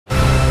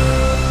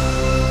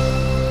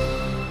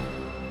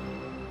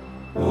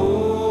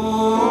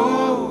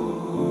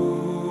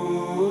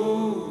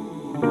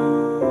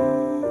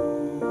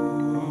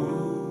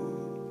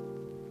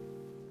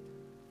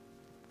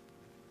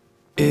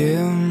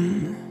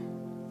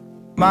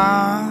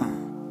my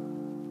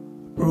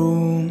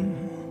room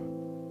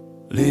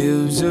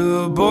lives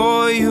a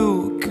boy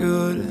who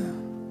could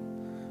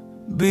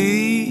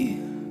be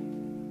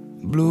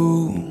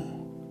blue,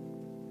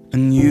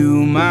 and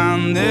you might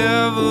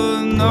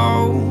never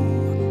know.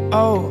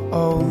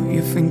 Oh,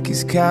 you think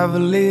he's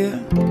cavalier?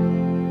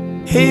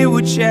 He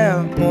would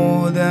shed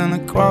more than a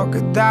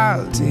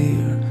crocodile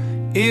tear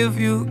if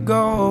you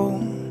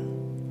go.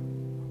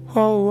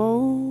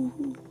 Oh,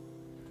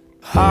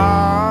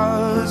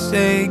 hearts,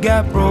 they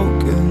get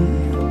broken,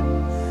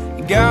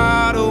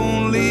 God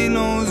only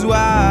knows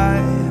why.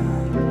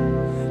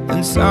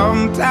 And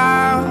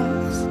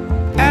sometimes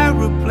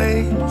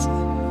aeroplanes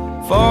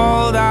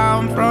fall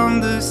down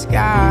from the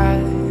sky,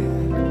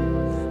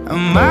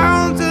 and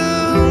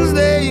mountains,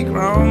 they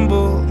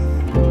crumble,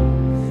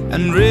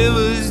 and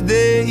rivers,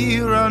 they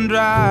run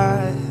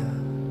dry.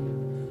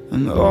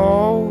 And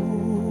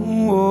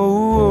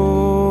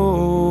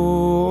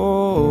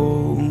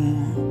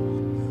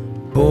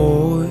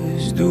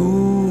boys do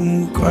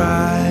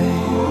cry.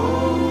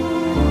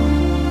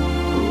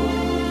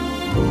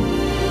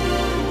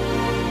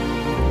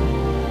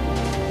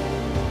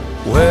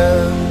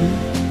 When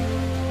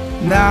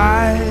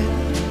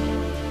night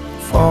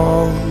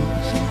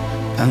falls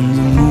and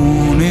the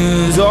moon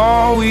is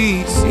all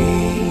we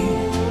see,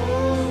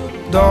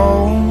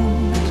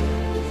 don't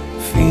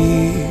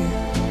fear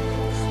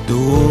the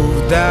wolf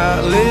that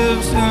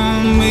lives in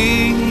me.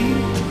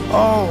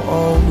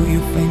 Oh,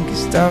 you think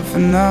it's tough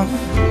enough?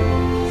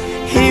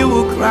 He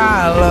will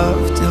cry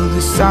love till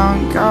the sun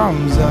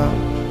comes up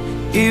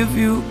if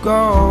you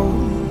go.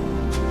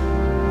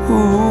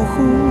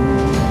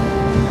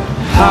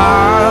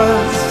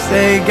 Hearts,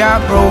 they got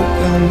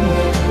broken,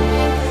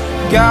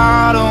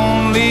 God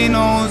only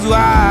knows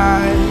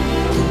why.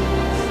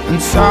 And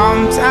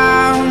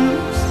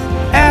sometimes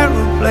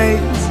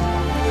aeroplanes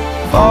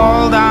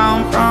fall down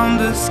from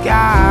the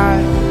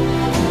sky,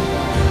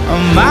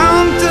 and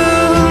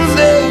mountains,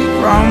 they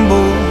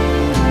crumble,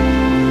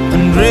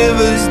 and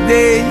rivers,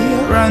 they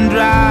run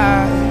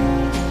dry.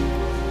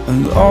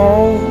 And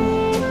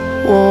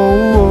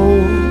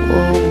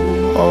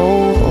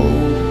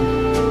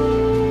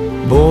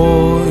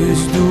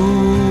boys do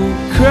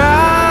cry.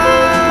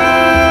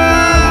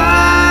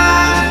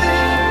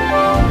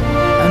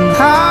 And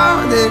how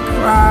they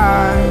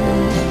cry.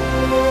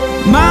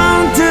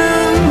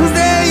 Mountains,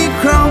 they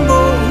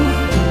crumble,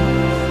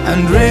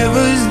 and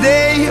rivers,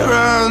 they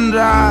run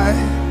dry.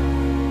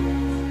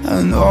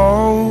 And